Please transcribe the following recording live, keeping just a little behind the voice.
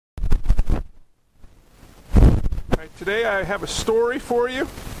Today I have a story for you,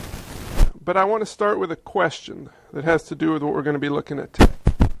 but I want to start with a question that has to do with what we're going to be looking at today.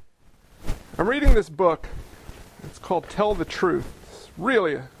 I'm reading this book. It's called Tell the Truth. It's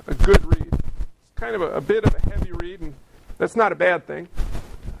really a good read. It's kind of a bit of a heavy read, and that's not a bad thing.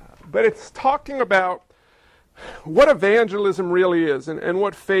 But it's talking about what evangelism really is and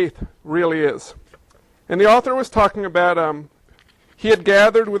what faith really is. And the author was talking about he had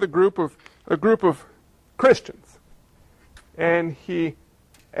gathered with a group of Christians. And he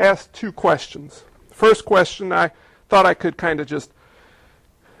asked two questions. The first question, I thought I could kind of just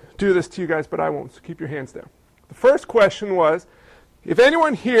do this to you guys, but I won't, so keep your hands down. The first question was, if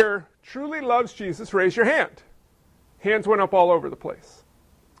anyone here truly loves Jesus, raise your hand. Hands went up all over the place.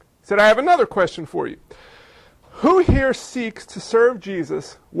 He said, I have another question for you. Who here seeks to serve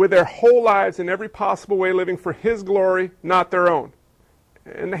Jesus with their whole lives in every possible way, living for his glory, not their own?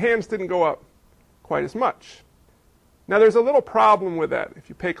 And the hands didn't go up quite as much. Now, there's a little problem with that if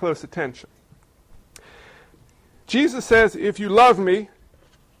you pay close attention. Jesus says, if you love me,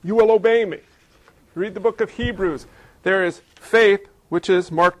 you will obey me. Read the book of Hebrews. There is faith, which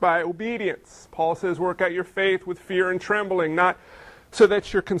is marked by obedience. Paul says, work out your faith with fear and trembling, not so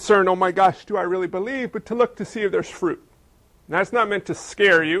that you're concerned, oh my gosh, do I really believe, but to look to see if there's fruit. Now, that's not meant to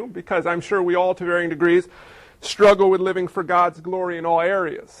scare you, because I'm sure we all, to varying degrees, struggle with living for God's glory in all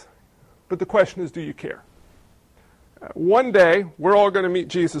areas. But the question is, do you care? One day, we're all going to meet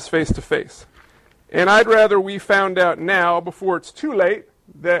Jesus face to face. And I'd rather we found out now, before it's too late,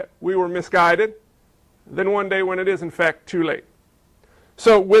 that we were misguided, than one day when it is, in fact, too late.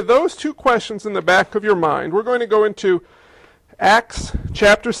 So with those two questions in the back of your mind, we're going to go into Acts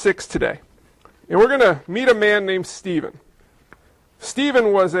chapter 6 today. And we're going to meet a man named Stephen.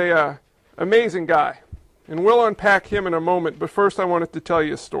 Stephen was an amazing guy. And we'll unpack him in a moment, but first I wanted to tell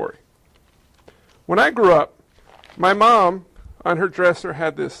you a story. When I grew up, my mom, on her dresser,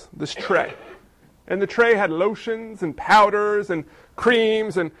 had this tray. And the tray had lotions and powders and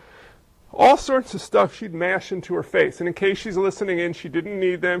creams and all sorts of stuff she'd mash into her face. And in case she's listening in, she didn't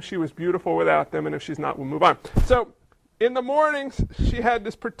need them. She was beautiful without them. And if she's not, we'll move on. So in the mornings, she had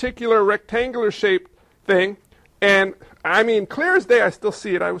this particular rectangular-shaped thing. And, I mean, clear as day, I still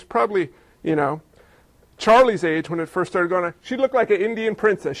see it. I was probably, Charlie's age when it first started going on. She looked like an Indian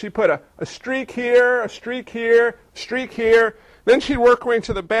princess. She put a streak here, a streak here, a streak here. Then she'd work her way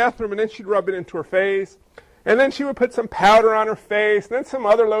into the bathroom, and then she'd rub it into her face. And then she would put some powder on her face, and then some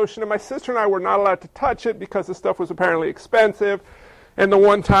other lotion. And my sister and I were not allowed to touch it because the stuff was apparently expensive. And the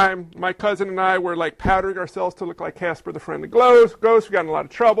one time, my cousin and I were like powdering ourselves to look like Casper the Friendly Ghost. We got in a lot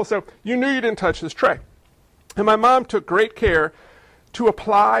of trouble. So you knew you didn't touch this tray. And my mom took great care to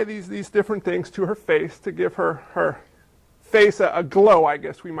apply these different things to her face to give her face a glow, I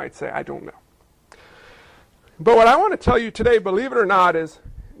guess we might say. I don't know. But what I want to tell you today, believe it or not, is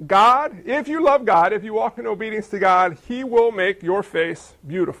God, if you love God, if you walk in obedience to God, he will make your face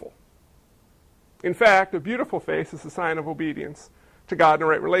beautiful. In fact, a beautiful face is a sign of obedience to God in a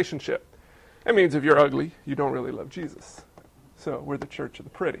right relationship. That means if you're ugly, you don't really love Jesus. So we're the church of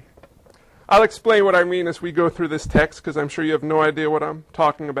the pretty. I'll explain what I mean as we go through this text, because I'm sure you have no idea what I'm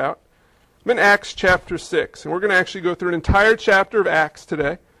talking about. I'm in Acts chapter 6, and we're going to actually go through an entire chapter of Acts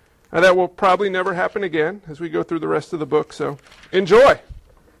today. That will probably never happen again as we go through the rest of the book, so enjoy.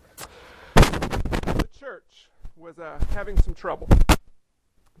 The church was having some trouble.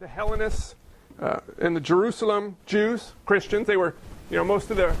 The Hellenists and the Jerusalem Jews, Christians, they were, most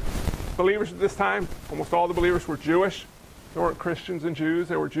of the believers at this time, almost all the believers were Jewish. There weren't Christians and Jews.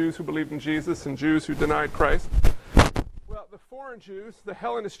 There were Jews who believed in Jesus and Jews who denied Christ. Well, the foreign Jews, the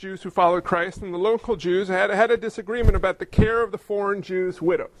Hellenist Jews who followed Christ, and the local Jews had a disagreement about the care of the foreign Jews'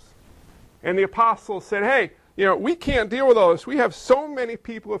 widows. And the apostles said, hey, we can't deal with all this. We have so many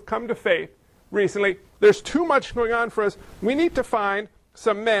people who have come to faith recently. There's too much going on for us. We need to find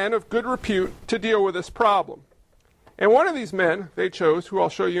some men of good repute to deal with this problem. And one of these men they chose, who I'll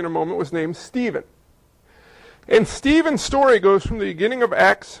show you in a moment, was named Stephen. And Stephen's story goes from the beginning of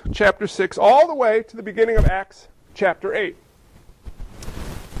Acts chapter 6 all the way to the beginning of Acts chapter 8.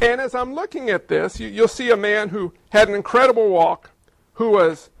 And as I'm looking at this, you'll see a man who had an incredible walk, who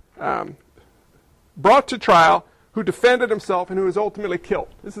was brought to trial, who defended himself, and who was ultimately killed.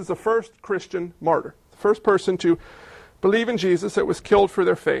 This is the first Christian martyr, the first person to believe in Jesus that was killed for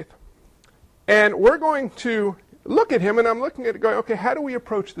their faith. And we're going to look at him, and I'm looking at it going, okay, how do we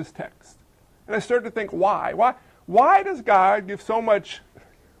approach this text? And I started to think, why? Why does God give so much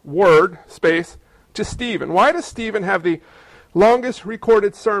word space to Stephen? Why does Stephen have the longest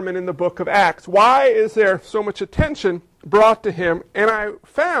recorded sermon in the book of Acts? Why is there so much attention brought to him? And I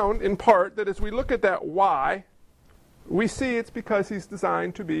found, in part, that as we look at that why, we see it's because he's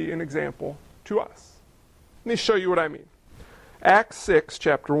designed to be an example to us. Let me show you what I mean. Acts 6,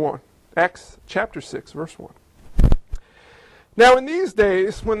 chapter 1. Acts chapter 6, verse 1. Now in these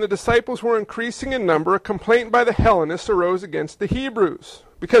days, when the disciples were increasing in number, a complaint by the Hellenists arose against the Hebrews,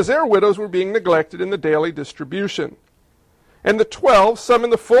 because their widows were being neglected in the daily distribution. And the 12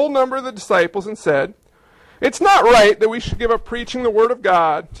 summoned the full number of the disciples and said, "It's not right that we should give up preaching the word of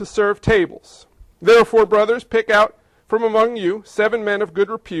God to serve tables. Therefore, brothers, pick out from among you 7 men of good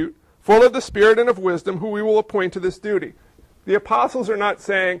repute, full of the Spirit and of wisdom, who we will appoint to this duty." The apostles are not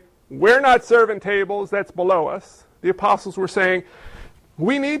saying, we're not serving tables, that's below us. The apostles were saying,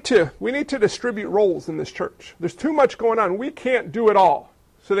 we need to distribute roles in this church. There's too much going on. We can't do it all.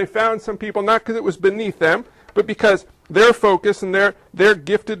 So they found some people, not because it was beneath them, but because their focus and their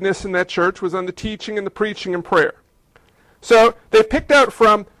giftedness in that church was on the teaching and the preaching and prayer. So they picked out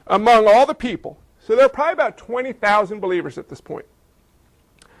from among all the people. So there are probably about 20,000 believers at this point.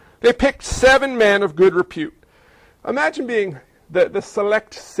 They picked 7 men of good repute. Imagine being the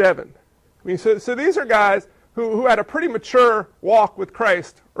select 7. I mean, so these are guys who had a pretty mature walk with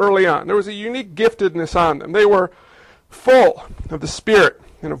Christ early on. There was a unique giftedness on them. They were full of the Spirit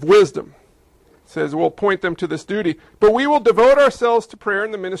and of wisdom. It says, we'll point them to this duty. But we will devote ourselves to prayer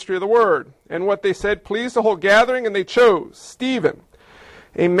and the ministry of the word. And what they said pleased the whole gathering, and they chose Stephen,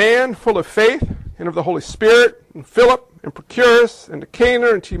 a man full of faith and of the Holy Spirit, and Philip, and Prochorus, and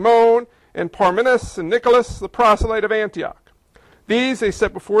Nicanor, and Timon, and Parmenas, and Nicholas, the proselyte of Antioch. These they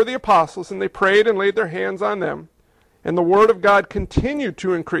set before the apostles, and they prayed and laid their hands on them. And the word of God continued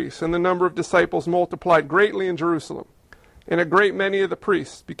to increase, and the number of disciples multiplied greatly in Jerusalem. And a great many of the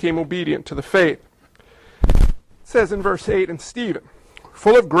priests became obedient to the faith. It says in verse 8, and Stephen,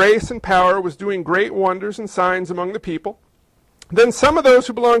 full of grace and power, was doing great wonders and signs among the people. Then some of those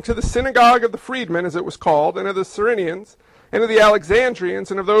who belonged to the synagogue of the freedmen, as it was called, and of the Cyrenians, and of the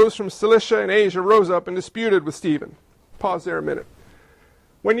Alexandrians, and of those from Cilicia and Asia, rose up and disputed with Stephen. Pause there a minute.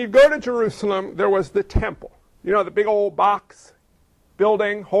 When you go to Jerusalem, there was the temple. You know, the big old box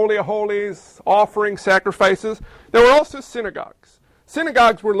building, Holy of Holies, offering, sacrifices. There were also synagogues.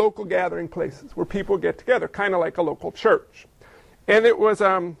 Synagogues were local gathering places where people get together, kind of like a local church. And it was,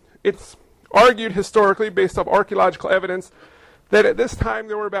 it's argued historically, based off archaeological evidence, that at this time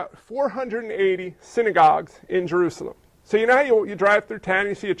there were about 480 synagogues in Jerusalem. So you know how you drive through town and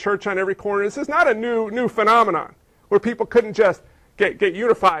you see a church on every corner? This is not a new phenomenon where people couldn't just get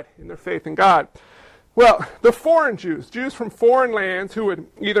unified in their faith in God. Well, the foreign Jews from foreign lands who would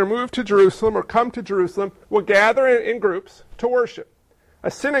either move to Jerusalem or come to Jerusalem, would gather in groups to worship.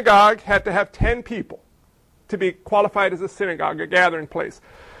 A synagogue had to have 10 people to be qualified as a synagogue, a gathering place.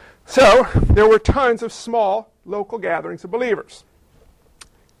 So there were tons of small local gatherings of believers.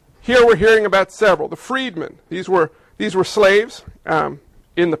 Here we're hearing about several. The freedmen, these were slaves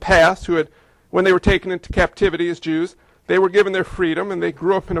in the past who had, when they were taken into captivity as Jews, they were given their freedom and they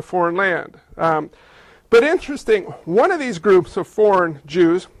grew up in a foreign land. But interesting, one of these groups of foreign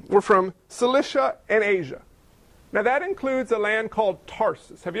Jews were from Cilicia and Asia. Now that includes a land called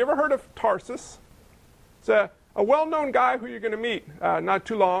Tarsus. Have you ever heard of Tarsus? It's a well-known guy who you're going to meet not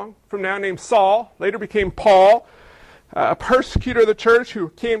too long from now named Saul, later became Paul, a persecutor of the church who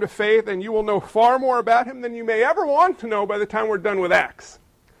came to faith, and you will know far more about him than you may ever want to know by the time we're done with Acts.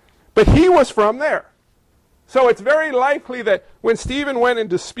 But he was from there. So it's very likely that when Stephen went and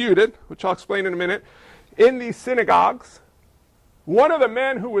disputed, which I'll explain in a minute, in these synagogues, one of the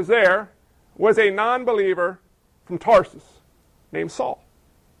men who was there was a non-believer from Tarsus named Saul.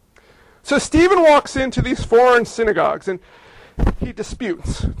 So Stephen walks into these foreign synagogues and he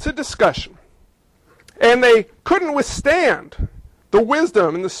disputes. It's a discussion. And they couldn't withstand the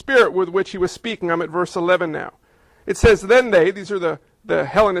wisdom and the spirit with which he was speaking. I'm at verse 11 now. It says, then they, these are the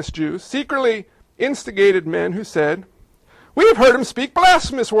Hellenist Jews, secretly instigated men who said, we have heard him speak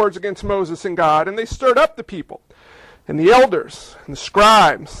blasphemous words against Moses and God. And they stirred up the people and the elders and the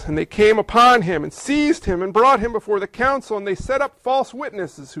scribes, and they came upon him and seized him and brought him before the council, and they set up false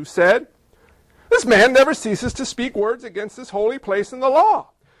witnesses who said, this man never ceases to speak words against this holy place and the law.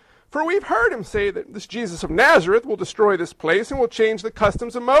 For we've heard him say that this Jesus of Nazareth will destroy this place and will change the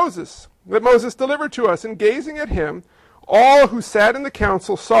customs of Moses, that Moses delivered to us. And gazing at him, all who sat in the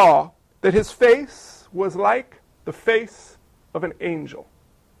council saw that his face was like the face of an angel.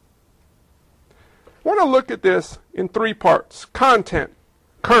 I want to look at this in 3 parts: content,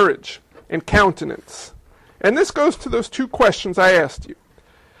 courage, and countenance. And this goes to those 2 questions I asked you.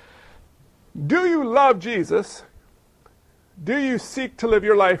 Do you love Jesus? Do you seek to live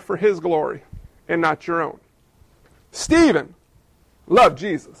your life for his glory and not your own? Stephen loved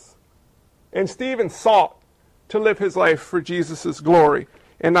Jesus. And Stephen sought to live his life for Jesus' glory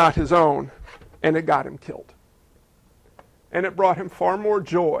and not his own, and it got him killed. And it brought him far more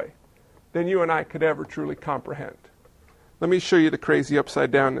joy than you and I could ever truly comprehend. Let me show you the crazy upside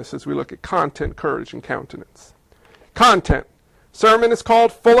downness as we look at content, courage, and countenance. Content. Sermon is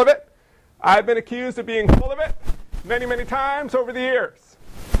called Full of It. I've been accused of being full of it many, many times over the years.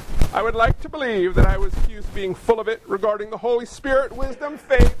 I would like to believe that I was accused of being full of it regarding the Holy Spirit, wisdom,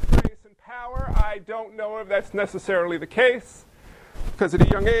 faith, grace, and power. I don't know if that's necessarily the case, because at a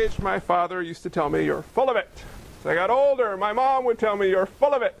young age, my father used to tell me, "You're full of it." As I got older, my mom would tell me, "You're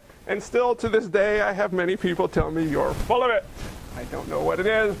full of it." And still to this day, I have many people tell me, "You're full of it." I don't know what it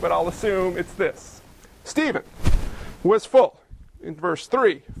is, but I'll assume it's this. Stephen was full, in verse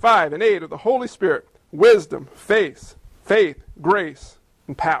 3, 5, and 8, of the Holy Spirit, wisdom, faith, grace,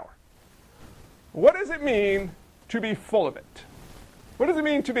 and power. What does it mean to be full of it? What does it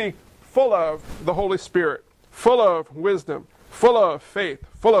mean to be full of the Holy Spirit, full of wisdom, full of faith,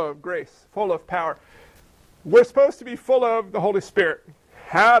 full of grace, full of power? We're supposed to be full of the Holy Spirit.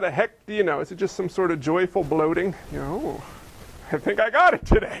 How the heck do you know? Is it just some sort of joyful bloating? I think I got it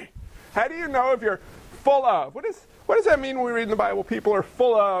today. How do you know if you're full of? What does that mean when we read in the Bible people are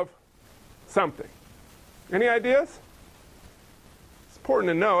full of something? Any ideas? It's important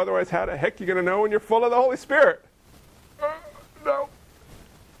to know, otherwise how the heck are you going to know when you're full of the Holy Spirit? No.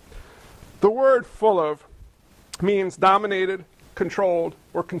 The word full of means dominated, controlled,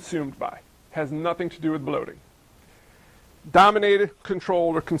 or consumed by. Has nothing to do with bloating. Dominated,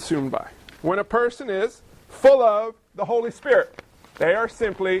 controlled, or consumed by. When a person is full of the Holy Spirit, they are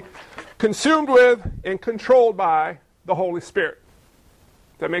simply consumed with and controlled by the Holy Spirit.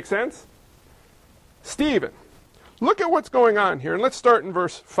 Does that make sense? Stephen. Look at what's going on here, and let's start in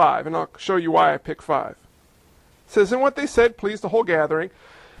verse 5, and I'll show you why I pick 5. It says, "And what they said pleased the whole gathering,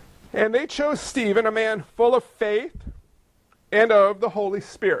 and they chose Stephen, a man full of faith and of the Holy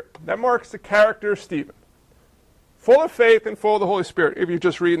Spirit." That marks the character of Stephen. Full of faith and full of the Holy Spirit. If you're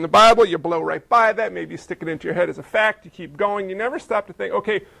just reading the Bible, you blow right by that. Maybe you stick it into your head as a fact. You keep going. You never stop to think,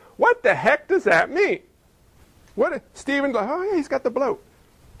 okay, what the heck does that mean? Stephen's like, oh yeah, he's got the bloat.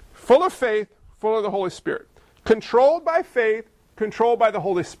 Full of faith, full of the Holy Spirit. Controlled by faith, controlled by the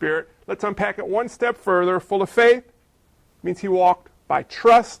Holy Spirit. Let's unpack it one step further. Full of faith means he walked by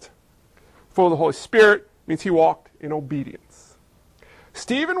trust. Full of the Holy Spirit means he walked in obedience.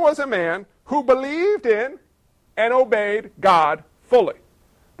 Stephen was a man who believed in and obeyed God fully.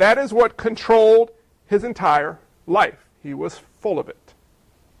 That is what controlled his entire life. He was full of it.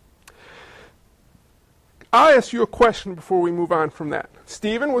 I'll ask you a question before we move on from that.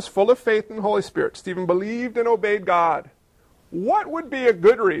 Stephen was full of faith in the Holy Spirit. Stephen believed and obeyed God. What would be a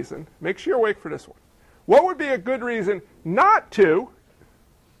good reason, make sure you're awake for this one, what would be a good reason not to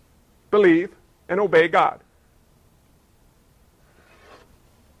believe and obey God?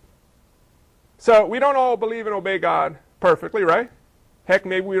 So we don't all believe and obey God perfectly, right? Heck,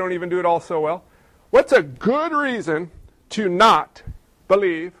 maybe we don't even do it all so well. What's a good reason to not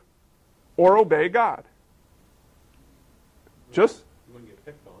believe or obey God? Just you wouldn't get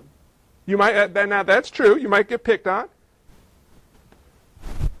picked on. You might. Now that's true. You might get picked on.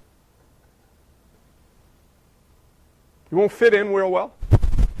 You won't fit in real well.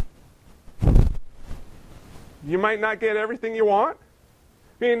 You might not get everything you want.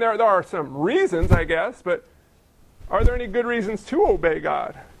 I mean, there are some reasons, I guess, but are there any good reasons to obey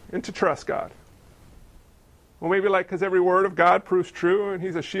God and to trust God? Well, maybe because every word of God proves true and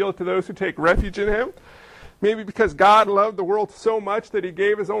he's a shield to those who take refuge in him. Maybe because God loved the world so much that he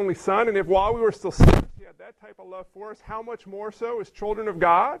gave his only son, and if while we were still sinners he had that type of love for us, how much more so as children of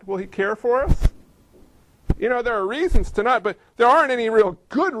God will he care for us? There are reasons to not, but there aren't any real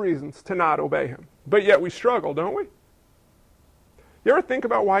good reasons to not obey him. But yet we struggle, don't we? You ever think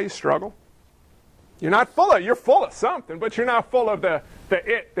about why you struggle? You're full of something, but you're not full of the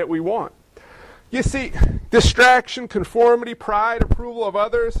it that we want. You see, distraction, conformity, pride, approval of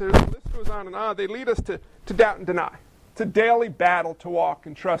others, the list goes on and on. They lead us to doubt and deny. It's a daily battle to walk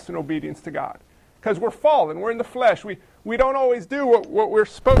in trust and obedience to God. Because we're fallen, we're in the flesh. We don't always do what we're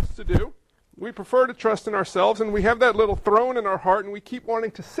supposed to do. We prefer to trust in ourselves, and we have that little throne in our heart, and we keep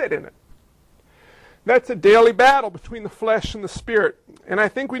wanting to sit in it. That's a daily battle between the flesh and the spirit. And I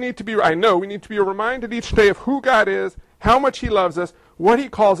think we need to be reminded each day of who God is, how much he loves us, what he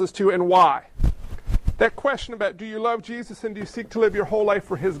calls us to, and why. That question about do you love Jesus and do you seek to live your whole life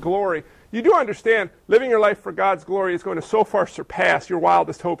for his glory? You do understand living your life for God's glory is going to so far surpass your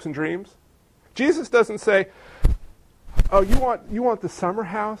wildest hopes and dreams. Jesus doesn't say, oh, you want the summer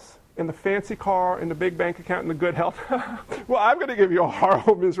house and the fancy car and the big bank account and the good health? Well, I'm going to give you a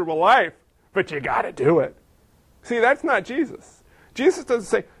horrible, miserable life, but you got to do it. See, that's not Jesus. Jesus doesn't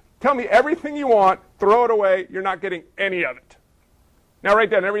say, tell me everything you want, throw it away, you're not getting any of it. Now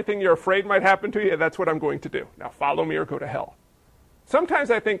write down everything you're afraid might happen to you, that's what I'm going to do. Now follow me or go to hell. Sometimes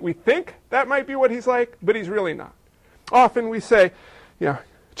I think we think that might be what he's like, but he's really not. Often we say,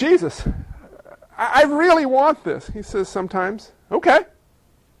 Jesus, I really want this. He says sometimes, okay.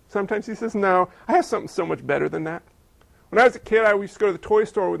 Sometimes he says, no, I have something so much better than that. When I was a kid, I used to go to the toy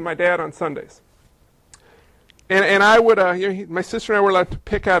store with my dad on Sundays. And I would, my sister and I were allowed to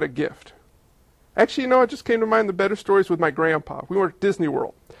pick out a gift. Actually, it just came to mind the better stories with my grandpa. We were at Disney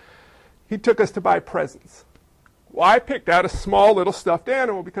World. He took us to buy presents. Well, I picked out a small little stuffed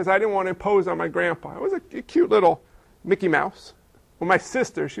animal because I didn't want to impose on my grandpa. It was a cute little Mickey Mouse. Well, my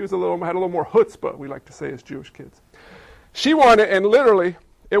sister, she had a little more chutzpah, we like to say as Jewish kids. She wanted, and literally,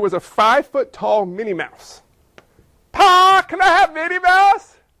 it was a 5-foot-tall Minnie Mouse. Pa, can I have Minnie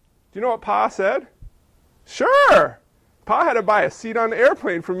Mouse? Do you know what Pa said? Sure. Pa had to buy a seat on the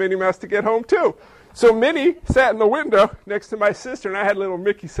airplane for Minnie Mouse to get home, too. So Minnie sat in the window next to my sister, and I had little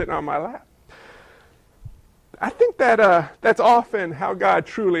Mickey sitting on my lap. I think that's often how God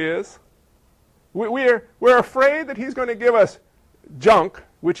truly is. We're afraid that he's going to give us junk,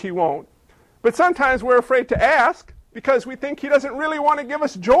 which he won't. But sometimes we're afraid to ask because we think he doesn't really want to give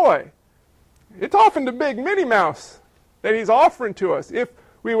us joy. It's often the big Minnie Mouse that he's offering to us if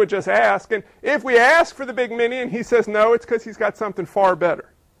we would just ask. And if we ask for the big Minnie and he says no, it's because he's got something far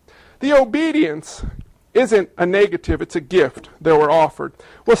better. The obedience isn't a negative, it's a gift that we're offered.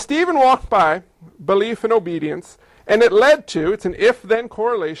 Well, Stephen walked by belief and obedience, and it led to, it's an if-then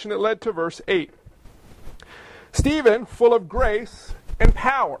correlation, it led to verse 8. Stephen, full of grace and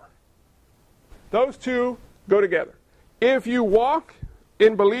power. Those two go together. If you walk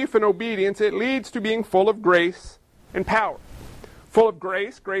in belief and obedience, it leads to being full of grace and power. Full of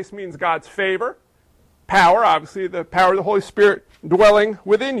grace, grace means God's favor. Power, obviously the power of the Holy Spirit dwelling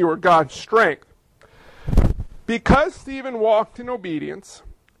within you, or God's strength. Because Stephen walked in obedience,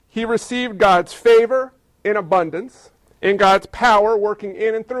 he received God's favor in abundance, and God's power working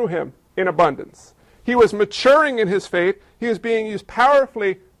in and through him in abundance. He was maturing in his faith, he was being used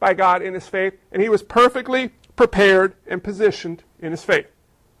powerfully by God in his faith, and he was perfectly prepared and positioned in his faith.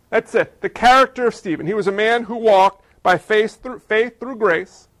 That's it. The character of Stephen. He was a man who walked by faith through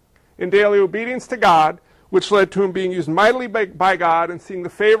grace, in daily obedience to God, which led to him being used mightily by God and seeing the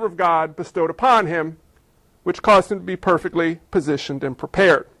favor of God bestowed upon him, which caused him to be perfectly positioned and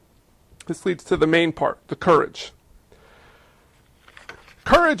prepared. This leads to the main part, the courage.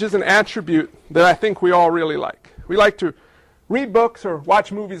 Courage is an attribute that I think we all really like. We like to read books or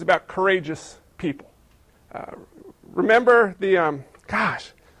watch movies about courageous people. Remember the,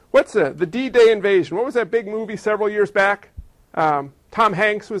 what's the D-Day invasion? What was that big movie several years back? Tom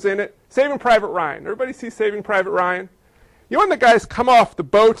Hanks was in it. Saving Private Ryan. Everybody see Saving Private Ryan? You know when the guys come off the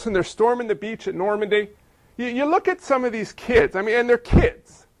boats and they're storming the beach at Normandy? You look at some of these kids, and they're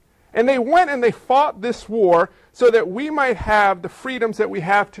kids. And they went and they fought this war so that we might have the freedoms that we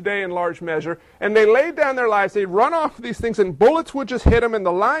have today in large measure. And they laid down their lives. They'd run off of these things and bullets would just hit them and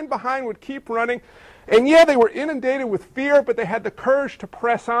the line behind would keep running. And yeah, they were inundated with fear, but they had the courage to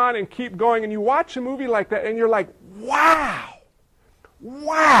press on and keep going. And you watch a movie like that and you're like, wow,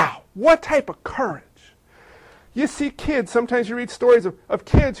 what type of courage. You see kids, sometimes you read stories of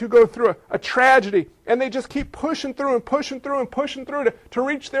kids who go through a tragedy and they just keep pushing through and pushing through and pushing through to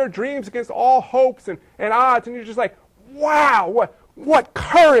reach their dreams against all hopes and odds. And you're just like, wow, what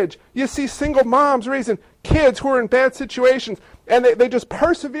courage. You see single moms raising kids who are in bad situations and they just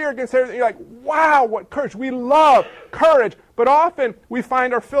persevere against everything. You're like, wow, what courage. We love courage, but often we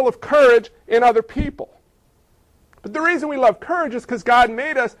find our fill of courage in other people. But the reason we love courage is because God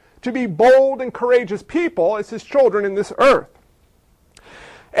made us to be bold and courageous people as his children in this earth.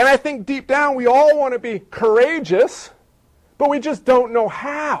 And I think deep down we all want to be courageous, but we just don't know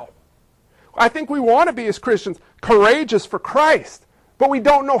how. I think we want to be, as Christians, courageous for Christ, but we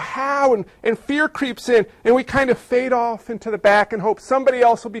don't know how, and fear creeps in, and we kind of fade off into the back and hope somebody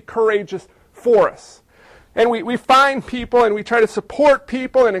else will be courageous for us. And we find people and we try to support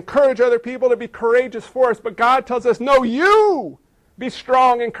people and encourage other people to be courageous for us, but God tells us, no, you be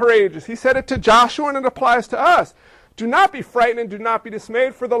strong and courageous. He said it to Joshua and it applies to us. Do not be frightened and do not be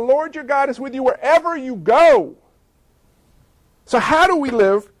dismayed, for the Lord your God is with you wherever you go. So how do we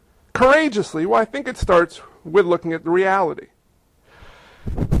live courageously? Well, I think it starts with looking at the reality.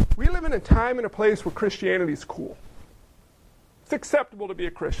 We live in a time and a place where Christianity is cool. It's acceptable to be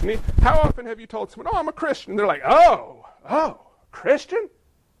a Christian. How often have you told someone, oh, I'm a Christian? And they're like, oh, Christian?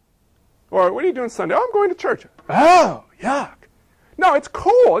 Or what are you doing Sunday? Oh, I'm going to church. Oh, yuck. No, it's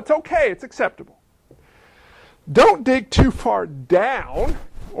cool. It's okay. It's acceptable. Don't dig too far down,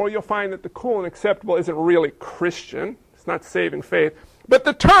 or you'll find that the cool and acceptable isn't really Christian. It's not saving faith. But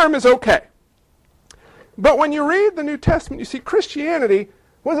the term is okay. But when you read the New Testament, you see Christianity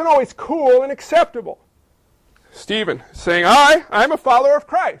wasn't always cool and acceptable. Stephen saying, I'm a follower of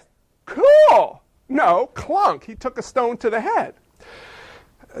Christ. Cool. No, clunk. He took a stone to the head.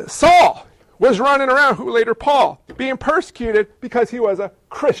 Saul was running around, who later Paul, being persecuted because he was a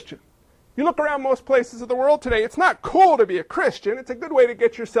Christian. You look around most places of the world today, it's not cool to be a Christian. It's a good way to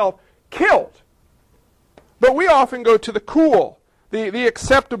get yourself killed. But we often go to the cool, the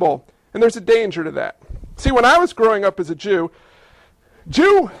acceptable, and there's a danger to that. See, when I was growing up as a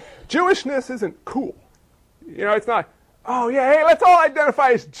Jewishness isn't cool. You know, it's not, oh yeah, hey, let's all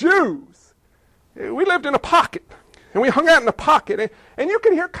identify as Jews. We lived in a pocket, and we hung out in a pocket, and you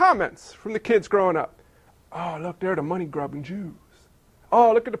can hear comments from the kids growing up. Oh, look, they're the money-grubbing Jews.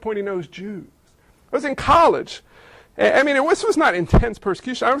 Oh, look at the pointy-nosed Jews. I was in college. I mean, this was not intense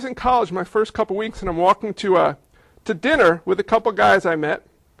persecution. I was in college my first couple weeks, and I'm walking to dinner with a couple guys I met,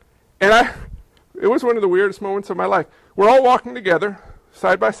 and it was one of the weirdest moments of my life. We're all walking together,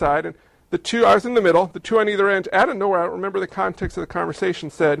 side by side, and I was in the middle, the two on either end, out of nowhere, I don't remember the context of the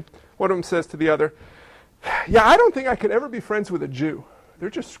conversation, one of them says to the other, yeah, I don't think I could ever be friends with a Jew. They're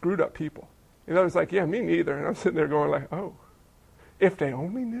just screwed up people. And I was like, yeah, me neither. And I'm sitting there going like, oh, if they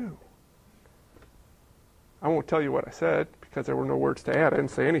only knew. I won't tell you what I said because there were no words to add. I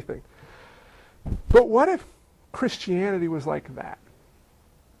didn't say anything. But what if Christianity was like that?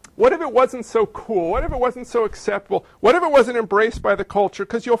 What if it wasn't so cool? What if it wasn't so acceptable? What if it wasn't embraced by the culture?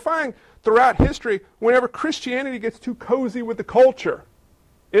 Because you'll find throughout history, whenever Christianity gets too cozy with the culture,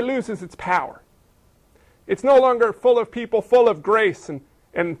 it loses its power. It's no longer full of people full of grace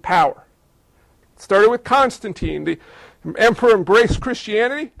and power. It started with Constantine. The emperor embraced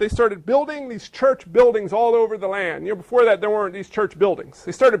Christianity. They started building these church buildings all over the land. You know, before that, there weren't these church buildings.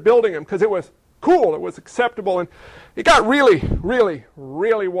 They started building them because it was cool, it was acceptable, and it got really, really,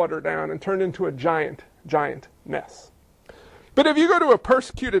 really watered down and turned into a giant, giant mess. But if you go to a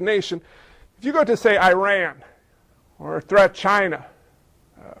persecuted nation, if you go to, say, Iran, or throughout China,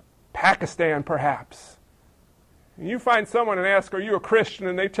 Pakistan perhaps, and you find someone and ask, are you a Christian?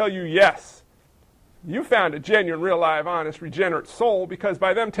 And they tell you yes. You found a genuine, real, live, honest, regenerate soul, because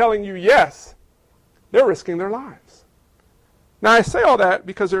by them telling you yes, they're risking their lives. Now, I say all that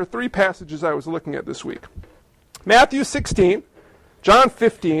because there are three passages I was looking at this week. Matthew 16, John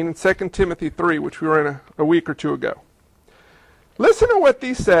 15, and 2 Timothy 3, which we were in a week or two ago. Listen to what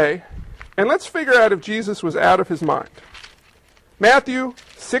these say, and let's figure out if Jesus was out of his mind. Matthew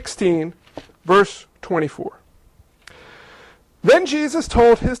 16, verse 24. Then Jesus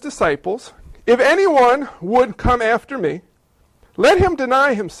told his disciples, if anyone would come after me, let him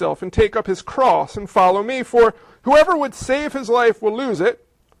deny himself and take up his cross and follow me. For whoever would save his life will lose it,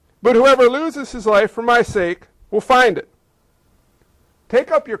 but whoever loses his life for my sake will find it.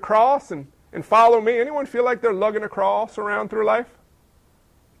 Take up your cross and follow me. Anyone feel like they're lugging a cross around through life?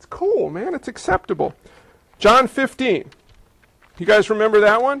 It's cool, man. It's acceptable. John 15. You guys remember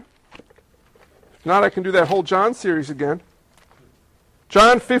that one? If not, I can do that whole John series again.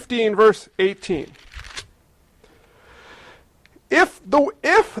 John 15, verse 18. If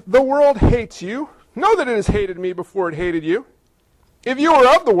the world hates you, know that it has hated me before it hated you. If you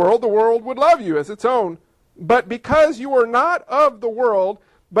were of the world would love you as its own. But because you are not of the world,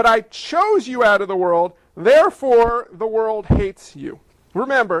 but I chose you out of the world, therefore the world hates you.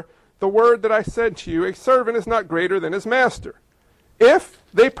 Remember the word that I said to you, a servant is not greater than his master. If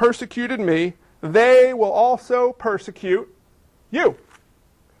they persecuted me, they will also persecute you.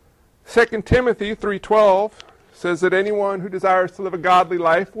 2 Timothy 3:12 says that anyone who desires to live a godly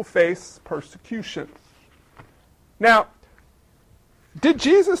life will face persecution. Now, did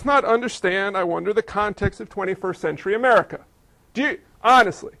Jesus not understand, I wonder, the context of 21st century America?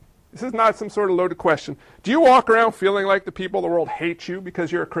 Honestly, this is not some sort of loaded question. Do you walk around feeling like the people of the world hate you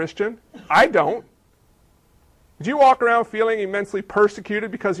because you're a Christian? I don't. Do you walk around feeling immensely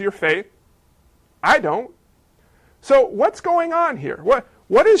persecuted because of your faith? I don't. So what's going on here?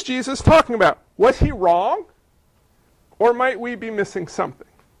 What is Jesus talking about? Was he wrong? Or might we be missing something?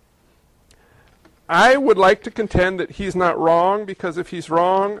 I would like to contend that he's not wrong, because if he's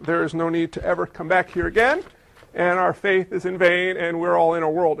wrong, there is no need to ever come back here again, and our faith is in vain, and we're all in a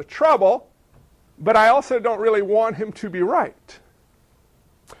world of trouble. But I also don't really want him to be right.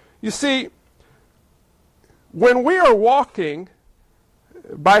 You see, when we are walking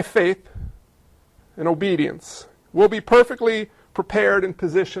by faith and obedience, we'll be perfectly prepared and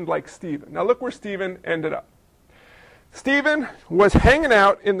positioned like Stephen. Now look where Stephen ended up. Stephen was hanging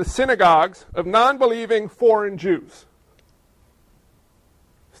out in the synagogues of non-believing foreign Jews.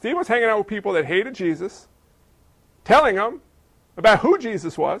 Stephen was hanging out with people that hated Jesus, telling them about who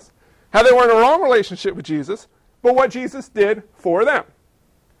Jesus was, how they were in a wrong relationship with Jesus, but what Jesus did for them.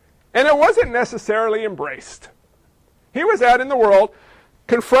 And it wasn't necessarily embraced. He was out in the world,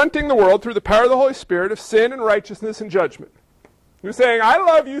 confronting the world through the power of the Holy Spirit of sin and righteousness and judgment. He was saying, I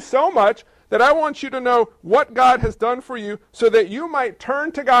love you so much that I want you to know what God has done for you so that you might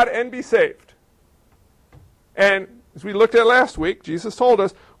turn to God and be saved. And as we looked at last week, Jesus told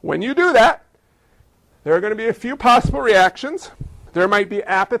us, when you do that, there are going to be a few possible reactions. There might be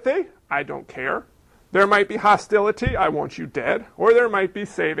apathy, I don't care. There might be hostility, I want you dead. Or there might be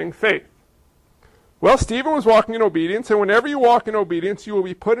saving faith. Well, Stephen was walking in obedience, and whenever you walk in obedience, you will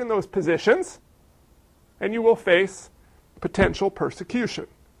be put in those positions, and you will face potential persecution.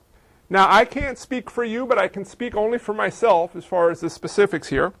 Now, I can't speak for you, but I can speak only for myself as far as the specifics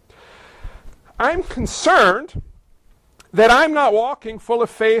here. I'm concerned that I'm not walking full of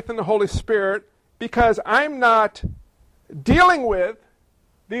faith in the Holy Spirit because I'm not dealing with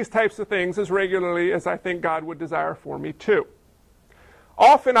these types of things as regularly as I think God would desire for me to.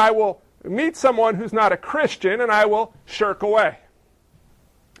 Often I will meet someone who's not a Christian and I will shirk away.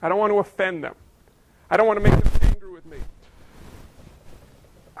 I don't want to offend them. I don't want to make them angry with me.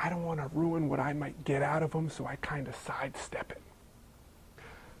 I don't want to ruin what I might get out of them, so I kind of sidestep it.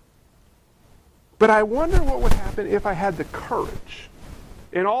 But I wonder what would happen if I had the courage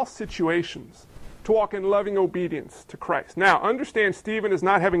in all situations to walk in loving obedience to Christ. Now, understand Stephen is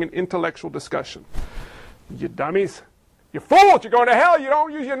not having an intellectual discussion. You dummies. You fools. You're going to hell. You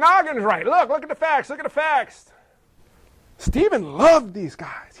don't use your noggins right. Look at the facts. Look at the facts. Stephen loved these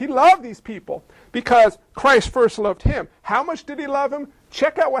guys. He loved these people because Christ first loved him. How much did he love him?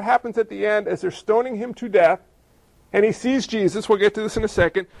 Check out what happens at the end as they're stoning him to death. And he sees Jesus. We'll get to this in a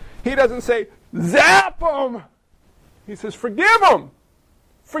second. He doesn't say, zap him. He says, forgive him.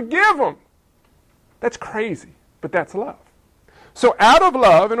 Forgive him. That's crazy, but that's love. So out of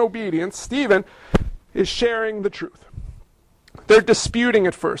love and obedience, Stephen is sharing the truth. They're disputing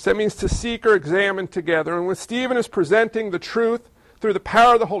at first. That means to seek or examine together. And when Stephen is presenting the truth through the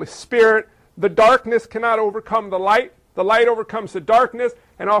power of the Holy Spirit, the darkness cannot overcome the light. The light overcomes the darkness.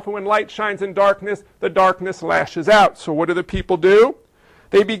 And often when light shines in darkness, the darkness lashes out. So what do the people do?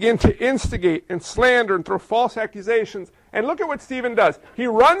 They begin to instigate and slander and throw false accusations. And look at what Stephen does. He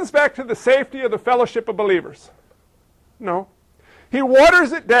runs back to the safety of the fellowship of believers. No. He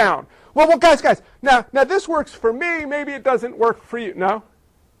waters it down. Well, guys, now this works for me. Maybe it doesn't work for you. No.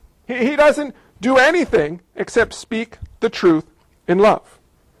 He doesn't do anything except speak the truth in love.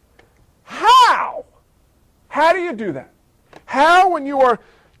 How? How do you do that? How, when you are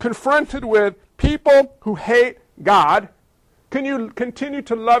confronted with people who hate God, can you continue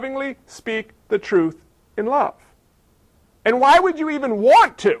to lovingly speak the truth in love? And why would you even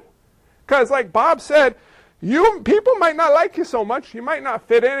want to? Because like Bob said, people might not like you so much, you might not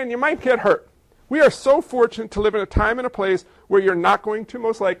fit in, and you might get hurt. We are so fortunate to live in a time and a place where you're not going to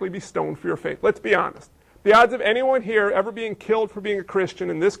most likely be stoned for your faith. Let's be honest. The odds of anyone here ever being killed for being a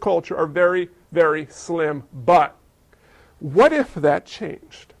Christian in this culture are very, very slim. But what if that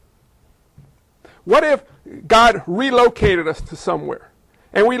changed? What if God relocated us to somewhere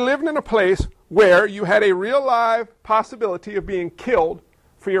and we lived in a place where you had a real live possibility of being killed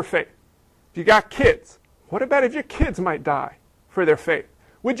for your faith? If you got kids, what about if your kids might die for their faith?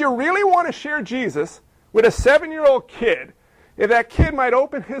 Would you really want to share Jesus with a 7-year-old kid if that kid might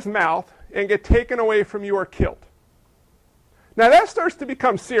open his mouth and get taken away from you or killed? Now that starts to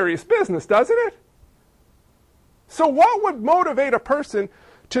become serious business, doesn't it? So what would motivate a person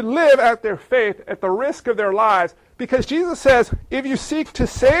to live out their faith at the risk of their lives? Because Jesus says, if you seek to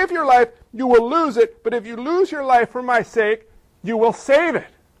save your life, you will lose it. But if you lose your life for my sake, you will save it.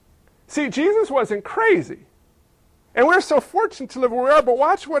 See, Jesus wasn't crazy. And we're so fortunate to live where we are, but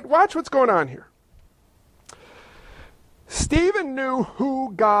watch what's going on here. Stephen knew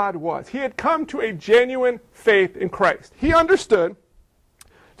who God was. He had come to a genuine faith in Christ. He understood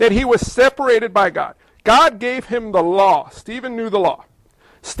that he was separated by God. God gave him the law. Stephen knew the law.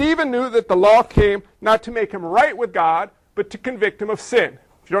 Stephen knew that the law came not to make him right with God, but to convict him of sin.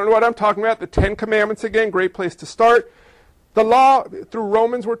 If you don't know what I'm talking about, the 10 Commandments again, great place to start. The law, through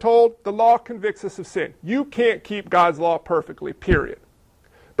Romans we're told, the law convicts us of sin. You can't keep God's law perfectly, period.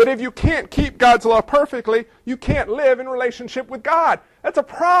 But if you can't keep God's law perfectly, you can't live in relationship with God. That's a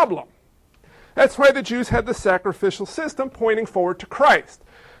problem. That's why the Jews had the sacrificial system pointing forward to Christ.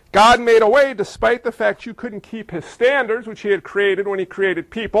 God made a way despite the fact you couldn't keep his standards, which he had created when he created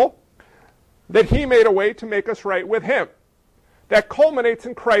people. that he made a way to make us right with him. That culminates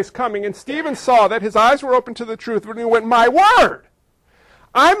in Christ coming. And Stephen saw that his eyes were open to the truth when he went, my word!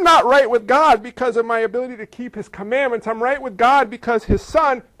 I'm not right with God because of my ability to keep his commandments. I'm right with God because his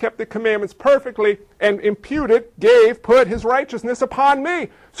Son kept the commandments perfectly and put his righteousness upon me.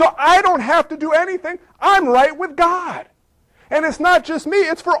 So I don't have to do anything. I'm right with God. And it's not just me,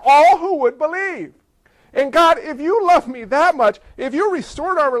 it's for all who would believe. And God, if you love me that much, if you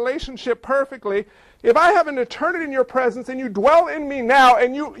restored our relationship perfectly, if I have an eternity in your presence and you dwell in me now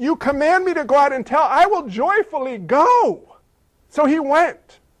and you command me to go out and tell, I will joyfully go. So he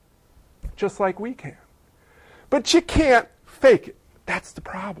went, just like we can. But you can't fake it. That's the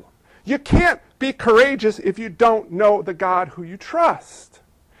problem. You can't be courageous if you don't know the God who you trust.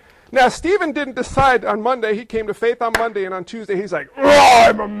 Now, Stephen didn't decide on Monday. He came to faith on Monday, and on Tuesday he's like, oh,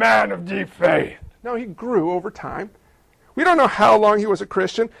 I'm a man of deep faith. No, he grew over time. We don't know how long he was a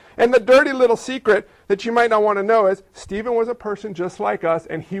Christian. And the dirty little secret that you might not want to know is Stephen was a person just like us,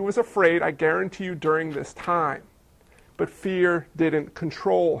 and he was afraid, I guarantee you, during this time. But fear didn't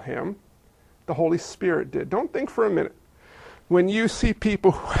control him. The Holy Spirit did. Don't think for a minute, when you see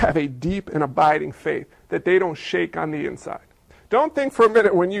people who have a deep and abiding faith, that they don't shake on the inside. Don't think for a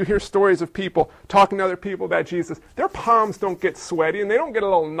minute when you hear stories of people talking to other people about Jesus, their palms don't get sweaty and they don't get a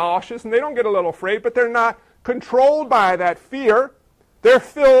little nauseous and they don't get a little afraid, but they're not controlled by that fear. They're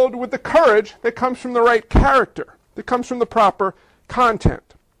filled with the courage that comes from the right character, that comes from the proper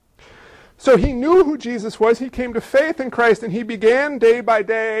content. So he knew who Jesus was. He came to faith in Christ, and he began day by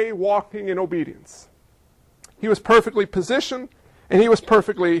day walking in obedience. He was perfectly positioned, and he was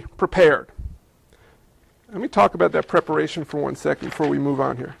perfectly prepared. Let me talk about that preparation for 1 second before we move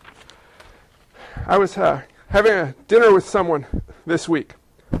on here. I was having a dinner with someone this week,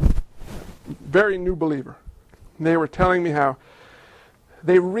 very new believer. And they were telling me how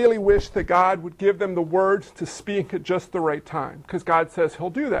they really wish that God would give them the words to speak at just the right time, because God says he'll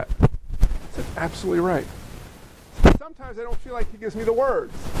do that. I said, absolutely right. Sometimes I don't feel like he gives me the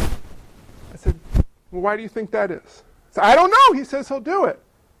words. I said, well, why do you think that is? I said, I don't know. He says he'll do it.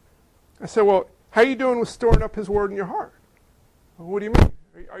 I said, well, how are you doing with storing up his word in your heart? Well, what do you mean?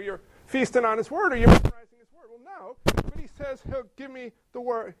 Are you feasting on his word? Or are you memorizing his word? Well, no. But he says he'll give me the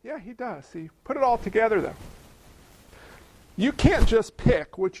word. Yeah, he does. See, put it all together, though. You can't just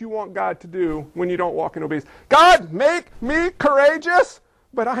pick what you want God to do when you don't walk in obedience. God, make me courageous,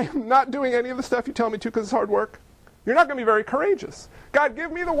 but I am not doing any of the stuff you tell me to because it's hard work. You're not going to be very courageous. God,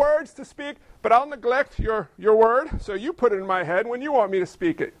 give me the words to speak, but I'll neglect your word, so you put it in my head when you want me to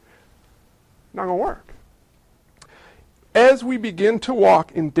speak it. Not going to work. As we begin to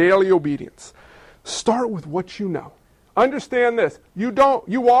walk in daily obedience, start with what you know. Understand this. You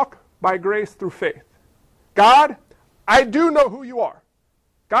walk by grace through faith. God, I do know who you are.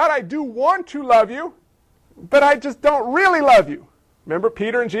 God, I do want to love you, but I just don't really love you. Remember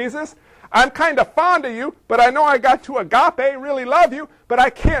Peter and Jesus? I'm kind of fond of you, but I know I got to agape, really love you, but I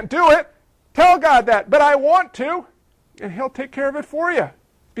can't do it. Tell God that, but I want to, and he'll take care of it for you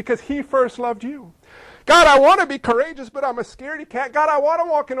because he first loved you. God, I want to be courageous, but I'm a scaredy cat. God, I want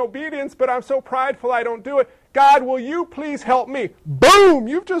to walk in obedience, but I'm so prideful I don't do it. God, will you please help me? Boom!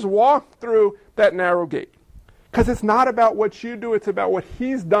 You've just walked through that narrow gate. Because it's not about what you do, it's about what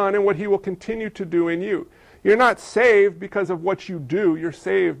he's done and what he will continue to do in you. You're not saved because of what you do. You're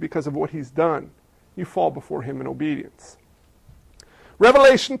saved because of what he's done. You fall before him in obedience.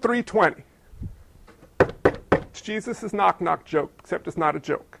 Revelation 3:20. It's Jesus' knock-knock joke, except it's not a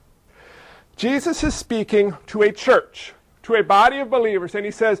joke. Jesus is speaking to a church, to a body of believers, and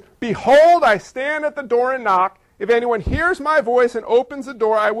he says, behold, I stand at the door and knock. If anyone hears my voice and opens the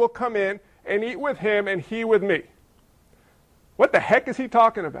door, I will come in and eat with him and he with me. What the heck is he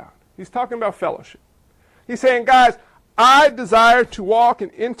talking about? He's talking about fellowship. He's saying, guys, I desire to walk in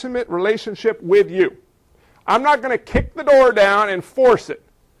intimate relationship with you. I'm not going to kick the door down and force it,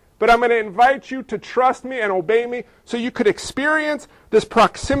 but I'm going to invite you to trust me and obey me so you could experience this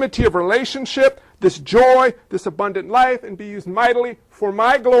proximity of relationship, this joy, this abundant life, and be used mightily for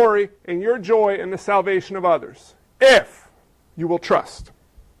my glory and your joy and the salvation of others, if you will trust.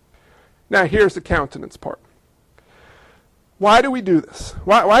 Now here's the countenance part. Why do we do this?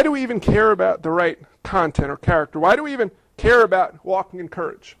 Why do we even care about the right content or character? Why do we even care about walking in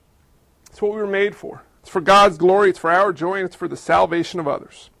courage? It's what we were made for. It's for God's glory, it's for our joy, and it's for the salvation of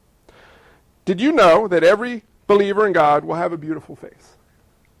others. Did you know that every believer in God will have a beautiful face?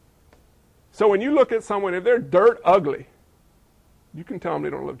 So when you look at someone, if they're dirt ugly, you can tell them they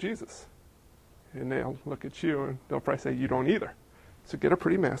don't love Jesus. And they'll look at you and they'll probably say, you don't either. So get a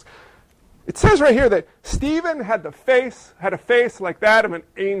pretty mask. It says right here that Stephen had a face like that of an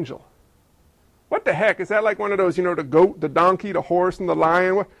angel. What the heck? Is that like one of those, the goat, the donkey, the horse, and the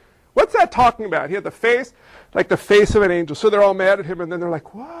lion? What's that talking about? He had the face, like the face of an angel. So they're all mad at him, and then they're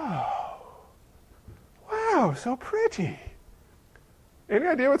like, whoa, wow, so pretty. Any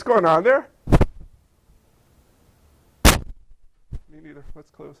idea what's going on there? Me neither.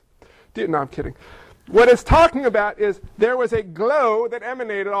 Let's close. No, I'm kidding. What it's talking about is there was a glow that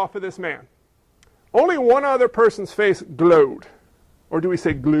emanated off of this man. Only one other person's face glowed. Or do we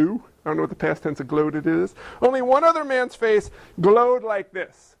say glue? I don't know what the past tense of glowed it is. Only one other man's face glowed like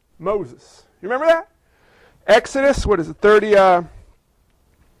this. Moses. You remember that? Exodus,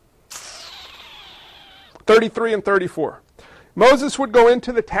 33 and 34. Moses would go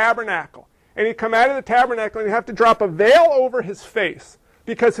into the tabernacle, and he'd come out of the tabernacle, and he'd have to drop a veil over his face,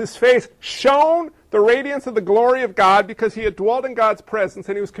 because his face shone the radiance of the glory of God, because he had dwelt in God's presence,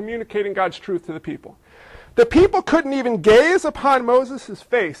 and he was communicating God's truth to the people. The people couldn't even gaze upon Moses'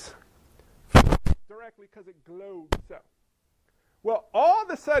 face directly because it glowed so. Well, all of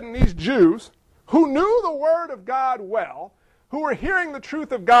a sudden, these Jews, who knew the Word of God well, who were hearing the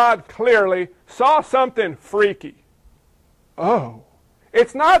truth of God clearly, saw something freaky. Oh,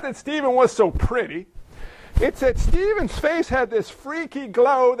 it's not that Stephen was so pretty. It's that Stephen's face had this freaky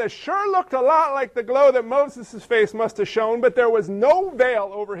glow that sure looked a lot like the glow that Moses' face must have shown, but there was no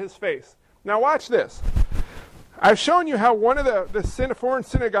veil over his face. Now watch this. I've shown you how one of the foreign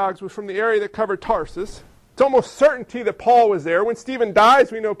synagogues was from the area that covered Tarsus. It's almost certainty that Paul was there. When Stephen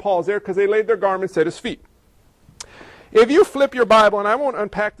dies, we know Paul's there because they laid their garments at his feet. If you flip your Bible, and I won't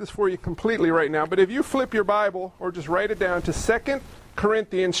unpack this for you completely right now, but if you flip your Bible or just write it down to 2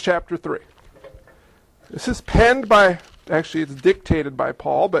 Corinthians chapter 3. This is penned by, actually it's dictated by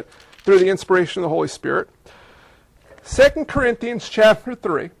Paul, but through the inspiration of the Holy Spirit. 2 Corinthians chapter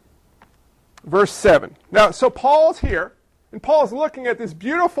 3, verse 7. Now, so Paul's here, and Paul's looking at this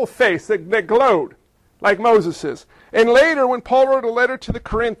beautiful face that glowed like Moses's. And later, when Paul wrote a letter to the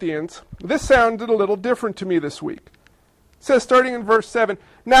Corinthians, this sounded a little different to me this week. It says, starting in verse 7,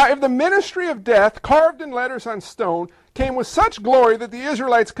 "Now if the ministry of death, carved in letters on stone, came with such glory that the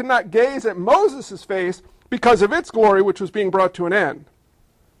Israelites could not gaze at Moses' face because of its glory, which was being brought to an end,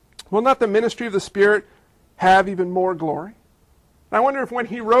 will not the ministry of the Spirit have even more glory?" And I wonder if when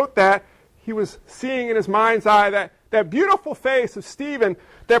he wrote that, he was seeing in his mind's eye that beautiful face of Stephen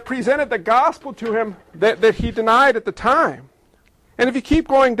that presented the gospel to him that he denied at the time. And if you keep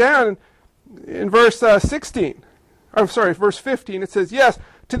going down in verse 15, it says, "Yes,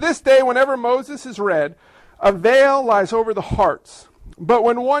 to this day, whenever Moses is read, a veil lies over the hearts. But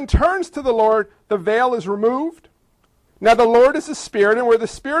when one turns to the Lord, the veil is removed. Now the Lord is the Spirit, and where the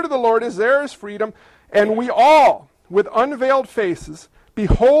Spirit of the Lord is, there is freedom. And we all, with unveiled faces,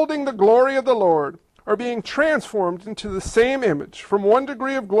 beholding the glory of the Lord, are being transformed into the same image, from one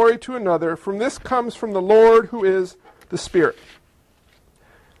degree of glory to another. From this comes from the Lord, who is the Spirit."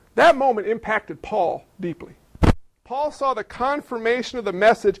 That moment impacted Paul deeply. Paul saw the confirmation of the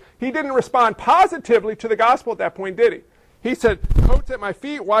message. He didn't respond positively to the gospel at that point, did he? He said, "Coats at my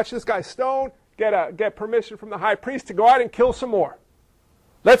feet, watch this guy stone, get permission from the high priest to go out and kill some more.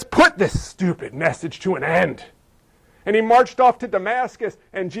 Let's put this stupid message to an end." And he marched off to Damascus,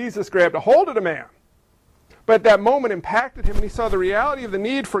 and Jesus grabbed a hold of the man. But that moment impacted him, and he saw the reality of the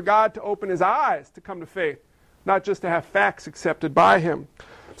need for God to open his eyes to come to faith, not just to have facts accepted by him.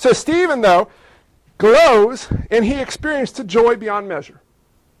 So Stephen, though, glows, and he experienced a joy beyond measure.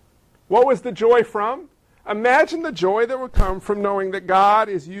 What was the joy from? Imagine the joy that would come from knowing that God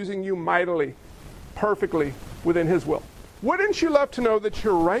is using you mightily, perfectly, within his will. Wouldn't you love to know that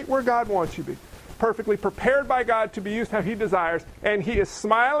you're right where God wants you to be, perfectly prepared by God to be used how he desires, and he is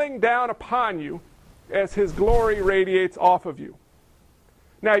smiling down upon you as his glory radiates off of you?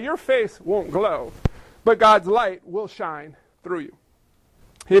 Now, your face won't glow, but God's light will shine through you.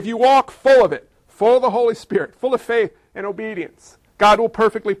 If you walk full of it, full of the Holy Spirit, full of faith and obedience, God will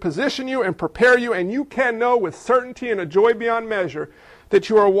perfectly position you and prepare you, and you can know with certainty and a joy beyond measure that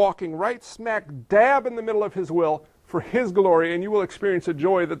you are walking right smack dab in the middle of his will for his glory, and you will experience a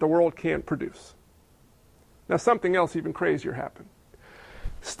joy that the world can't produce. Now, something else even crazier happened.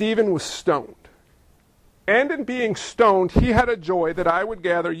 Stephen was stoned. And in being stoned, he had a joy that I would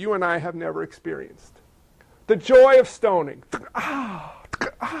gather you and I have never experienced. The joy of stoning.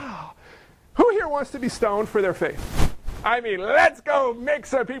 Who here wants to be stoned for their faith? I mean, let's go make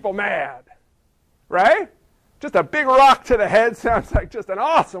some people mad. Right? Just a big rock to the head sounds like just an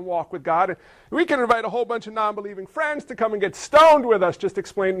awesome walk with God. We can invite a whole bunch of non-believing friends to come and get stoned with us. Just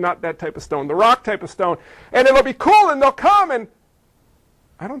explain, not that type of stone, the rock type of stone. And it'll be cool, and they'll come, and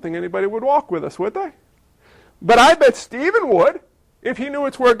I don't think anybody would walk with us, would they? But I bet Stephen would. if he knew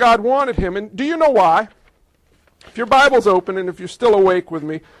it's where God wanted him. And do you know why? If your Bible's open and if you're still awake with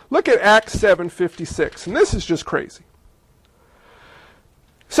me, look at Acts 7:56. And this is just crazy.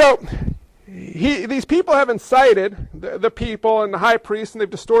 So, these people have incited the people and the high priest, and they've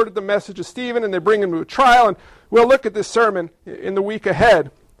distorted the message of Stephen, and they bring him to a trial. And we'll look at this sermon in the week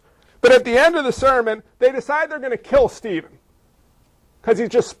ahead. But at the end of the sermon, they decide they're going to kill Stephen because he's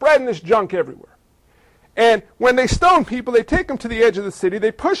just spreading this junk everywhere. And when they stone people, they take them to the edge of the city,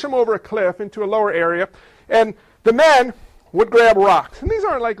 they push them over a cliff into a lower area, and the men would grab rocks. And these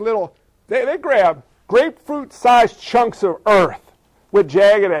aren't like little, they grab grapefruit-sized chunks of earth with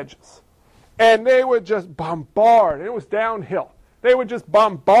jagged edges. And they would just bombard, and it was downhill. They would just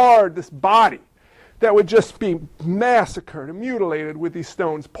bombard this body that would just be massacred and mutilated with these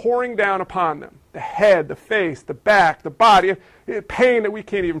stones pouring down upon them. The head, the face, the back, the body, pain that we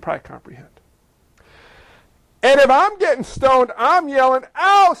can't even probably comprehend. And if I'm getting stoned, I'm yelling,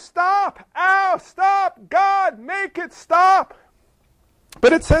 ow, stop, God, make it stop.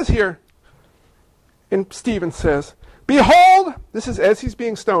 But it says here, and Stephen says, behold, this is as he's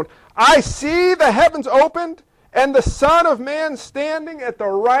being stoned, I see the heavens opened and the Son of Man standing at the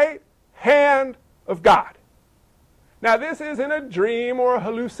right hand of God. Now this isn't a dream or a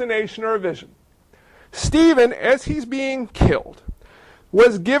hallucination or a vision. Stephen, as he's being killed,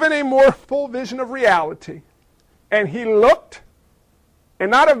 was given a more full vision of reality. And he looked,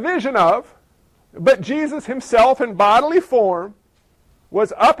 and not a vision of, but Jesus himself in bodily form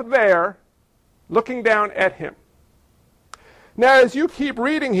was up there looking down at him. Now, as you keep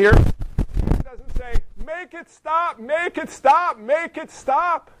reading here, he doesn't say, make it stop, make it stop, make it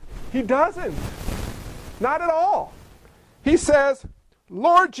stop. He doesn't. Not at all. He says,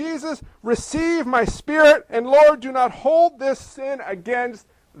 Lord Jesus, receive my spirit, and Lord, do not hold this sin against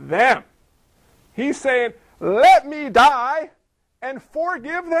them. He's saying, let me die and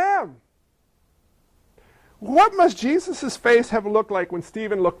forgive them. What must Jesus' face have looked like when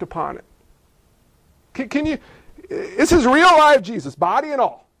Stephen looked upon it? Can you? It's his real life Jesus, body and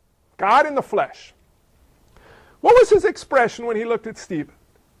all, God in the flesh. What was his expression when he looked at Stephen?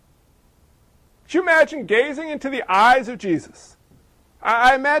 Could you imagine gazing into the eyes of Jesus?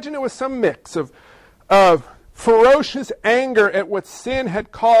 I imagine it was some mix of ferocious anger at what sin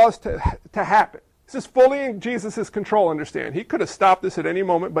had caused to happen. This is fully in Jesus' control, understand. He could have stopped this at any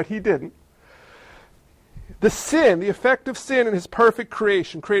moment, but he didn't. The sin, the effect of sin in his perfect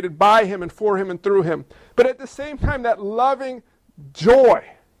creation, created by him and for him and through him. But at the same time, that loving joy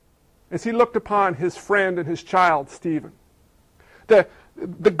as he looked upon his friend and his child, Stephen.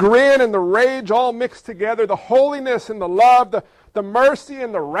 The grin and the rage all mixed together, the holiness and the love, the mercy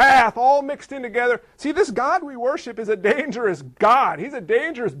and the wrath all mixed in together. See, this God we worship is a dangerous God. He's a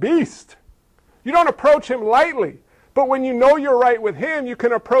dangerous beast. You don't approach him lightly. But when you know you're right with him, you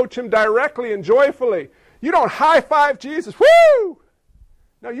can approach him directly and joyfully. You don't high-five Jesus. Woo!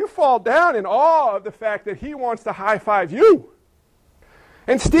 No, you fall down in awe of the fact that he wants to high-five you.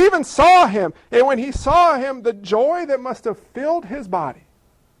 And Stephen saw him. And when he saw him, the joy that must have filled his body.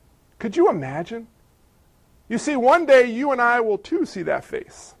 Could you imagine? You see, one day you and I will too see that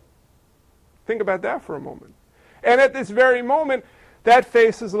face. Think about that for a moment. And at this very moment, that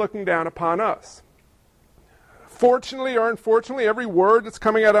face is looking down upon us. Fortunately or unfortunately, every word that's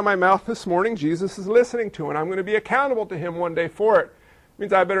coming out of my mouth this morning, Jesus is listening to, and I'm going to be accountable to him one day for it. It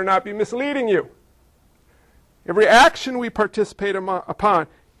means I better not be misleading you. Every action we participate upon,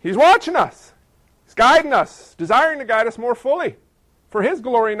 he's watching us. He's guiding us, desiring to guide us more fully, for his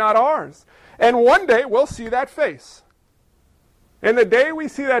glory, not ours. And one day we'll see that face. And the day we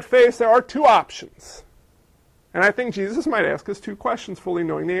see that face, there are two options. And I think Jesus might ask us two questions, fully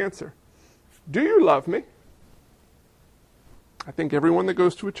knowing the answer. Do you love me? I think everyone that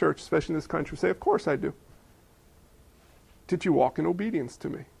goes to a church, especially in this country, will say, of course I do. Did you walk in obedience to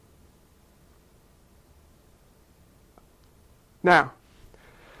me? Now,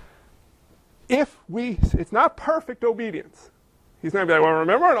 it's not perfect obedience. He's not going to be like, well,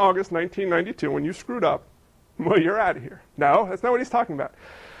 remember in August 1992 when you screwed up? Well, you're out of here. No, that's not what he's talking about.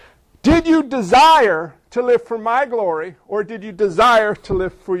 Did you desire to live for my glory, or did you desire to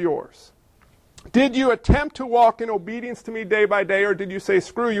live for yours? Did you attempt to walk in obedience to me day by day, or did you say,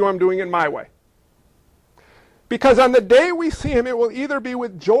 screw you, I'm doing it my way? Because on the day we see him, it will either be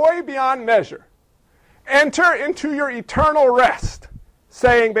with joy beyond measure. Enter into your eternal rest,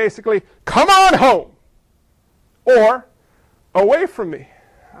 saying basically, come on home. Or, away from me,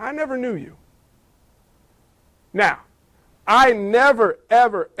 I never knew you. Now, I never,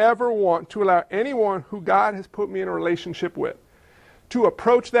 ever, ever want to allow anyone who God has put me in a relationship with to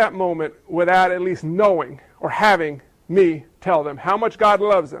approach that moment without at least knowing or having me tell them how much God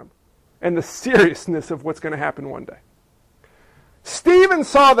loves them and the seriousness of what's going to happen one day. Stephen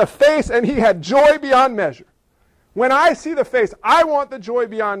saw the face and he had joy beyond measure. When I see the face, I want the joy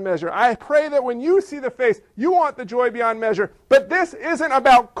beyond measure. I pray that when you see the face, you want the joy beyond measure. But this isn't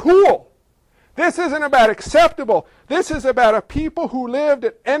about cool. This isn't about acceptable. This is about a people who lived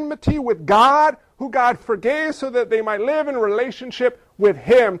at enmity with God, who God forgave so that they might live in relationship with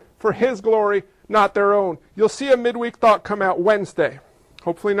Him for His glory, not their own. You'll see a midweek thought come out Wednesday,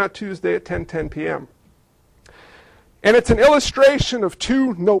 hopefully not Tuesday at 10:10 p.m. And it's an illustration of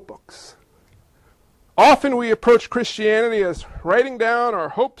two notebooks. Often we approach Christianity as writing down our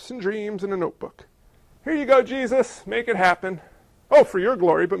hopes and dreams in a notebook. Here you go, Jesus, make it happen. Oh, for your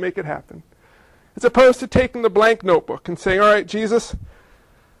glory, but make it happen. As opposed to taking the blank notebook and saying, all right, Jesus,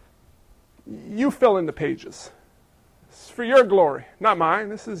 you fill in the pages. It's for your glory, not mine.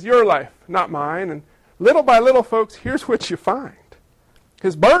 This is your life, not mine. And little by little, folks, here's what you find.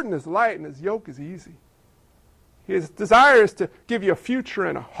 His burden is light and his yoke is easy. His desire is to give you a future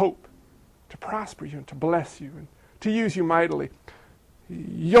and a hope, to prosper you and to bless you and to use you mightily.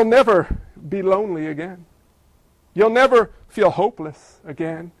 You'll never be lonely again. You'll never feel hopeless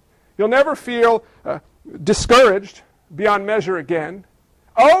again. You'll never feel discouraged beyond measure again.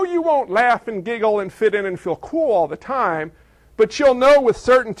 Oh, you won't laugh and giggle and fit in and feel cool all the time, but you'll know with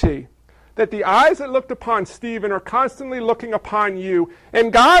certainty that the eyes that looked upon Stephen are constantly looking upon you,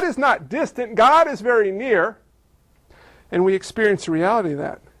 and God is not distant, God is very near, and we experience the reality of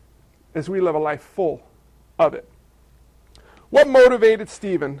that as we live a life full of it. What motivated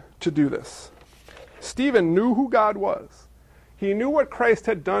Stephen to do this? Stephen knew who God was. He knew what Christ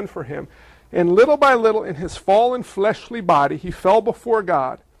had done for him. And little by little, in his fallen fleshly body, he fell before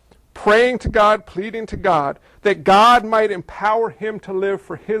God, praying to God, pleading to God, that God might empower him to live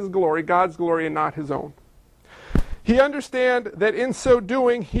for his glory, God's glory, and not his own. He understood that in so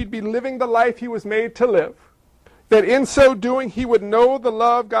doing, he'd be living the life he was made to live. That in so doing, he would know the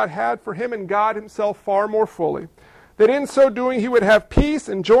love God had for him and God himself far more fully. That in so doing, he would have peace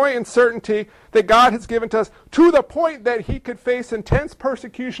and joy and certainty that God has given to us, to the point that he could face intense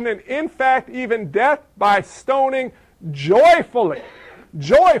persecution and, in fact, even death by stoning joyfully.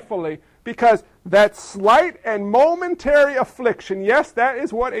 Joyfully, because that slight and momentary affliction, yes, that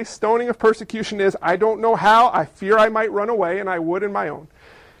is what a stoning of persecution is. I don't know how. I fear I might run away, and I would in my own.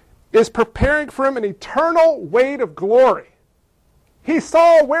 Is preparing for him an eternal weight of glory. He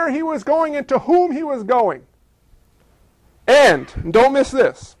saw where he was going and to whom he was going. And, don't miss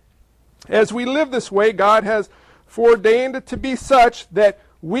this, as we live this way, God has foreordained it to be such that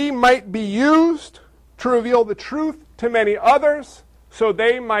we might be used to reveal the truth to many others so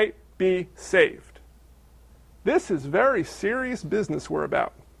they might be saved. This is very serious business we're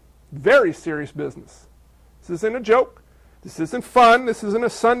about. Very serious business. This isn't a joke. This isn't fun. This isn't a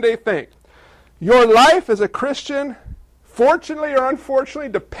Sunday thing. Your life as a Christian, fortunately or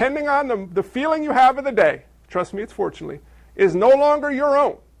unfortunately, depending on the feeling you have of the day, trust me, it's fortunately, is no longer your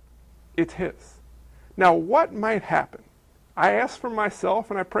own. It's His. Now, what might happen? I ask for myself,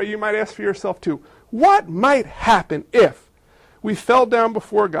 and I pray you might ask for yourself too. What might happen if we fell down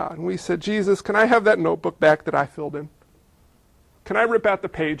before God and we said, Jesus, can I have that notebook back that I filled in? Can I rip out the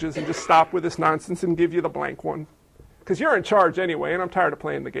pages and just stop with this nonsense and give you the blank one? Because you're in charge anyway, and I'm tired of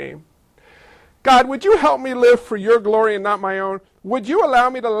playing the game. God, would you help me live for your glory and not my own? Would you allow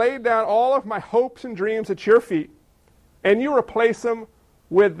me to lay down all of my hopes and dreams at your feet, and you replace them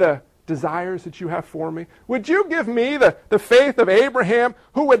with the desires that you have for me? Would you give me the faith of Abraham,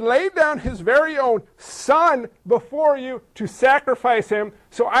 who would lay down his very own son before you to sacrifice him,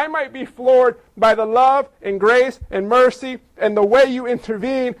 so I might be floored by the love and grace and mercy and the way you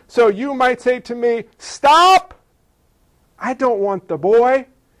intervene, so you might say to me, stop! I don't want the boy,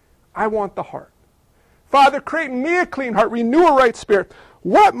 I want the heart. Father, create in me a clean heart, renew a right spirit.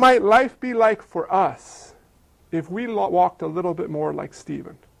 What might life be like for us if we walked a little bit more like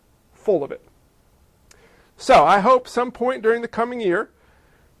Stephen, full of it? So I hope some point during the coming year,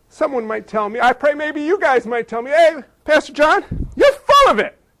 someone might tell me, I pray maybe you guys might tell me, hey, Pastor John, you're full of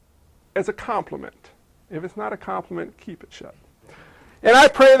it, as a compliment. If it's not a compliment, keep it shut. And I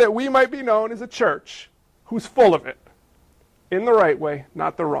pray that we might be known as a church who's full of it, in the right way,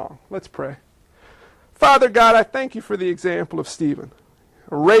 not the wrong. Let's pray. Father God, I thank you for the example of Stephen,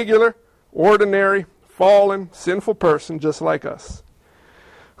 a regular, ordinary, fallen, sinful person just like us,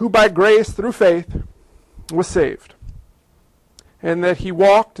 who by grace through faith was saved, and that he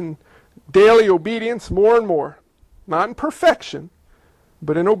walked in daily obedience more and more, not in perfection,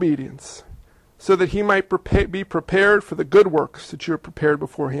 but in obedience, so that he might be prepared for the good works that you have prepared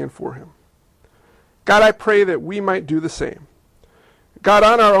beforehand for him. God, I pray that we might do the same. God,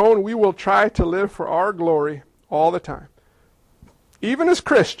 on our own, we will try to live for our glory all the time. Even as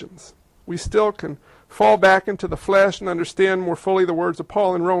Christians, we still can fall back into the flesh and understand more fully the words of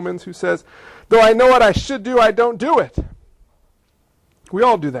Paul in Romans, who says, though I know what I should do, I don't do it. We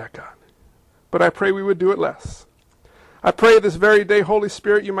all do that, God. But I pray we would do it less. I pray this very day, Holy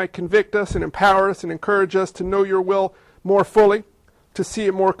Spirit, you might convict us and empower us and encourage us to know your will more fully, to see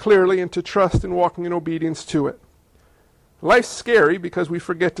it more clearly, and to trust in walking in obedience to it. Life's scary because we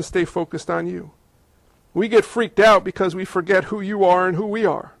forget to stay focused on you. We get freaked out because we forget who you are and who we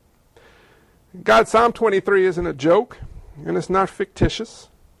are. God, Psalm 23 isn't a joke, and it's not fictitious.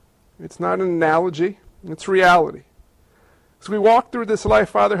 It's not an analogy. It's reality. As we walk through this life,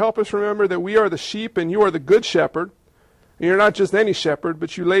 Father, help us remember that we are the sheep and you are the good shepherd. And you're not just any shepherd,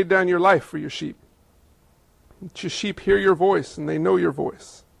 but you laid down your life for your sheep. That your sheep hear your voice and they know your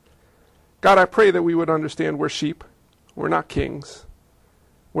voice. God, I pray that we would understand we're sheep. We're not kings.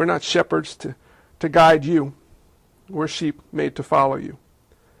 We're not shepherds to guide you. We're sheep made to follow you.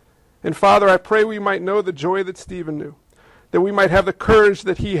 And Father, I pray we might know the joy that Stephen knew, that we might have the courage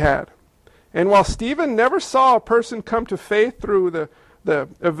that he had. And while Stephen never saw a person come to faith through the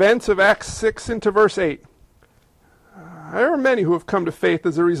events of Acts 6 into verse 8, there are many who have come to faith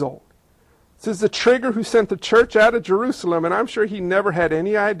as a result. This is the trigger who sent the church out of Jerusalem, and I'm sure he never had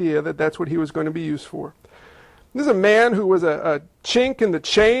any idea that that's what he was going to be used for. This is a man who was a chink in the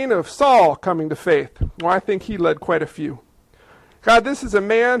chain of Saul coming to faith. Well, I think he led quite a few. God, this is a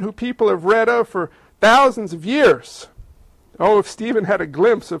man who people have read of for thousands of years. Oh, if Stephen had a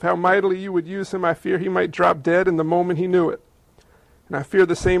glimpse of how mightily you would use him, I fear he might drop dead in the moment he knew it. And I fear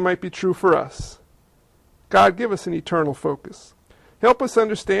the same might be true for us. God, give us an eternal focus. Help us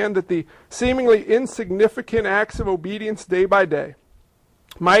understand that the seemingly insignificant acts of obedience day by day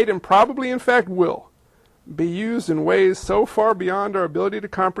might and probably in fact will be used in ways so far beyond our ability to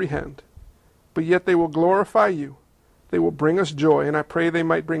comprehend, but yet they will glorify you. They will bring us joy, and I pray they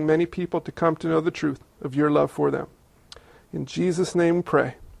might bring many people to come to know the truth of your love for them. In Jesus' name we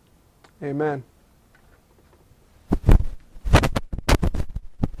pray. Amen.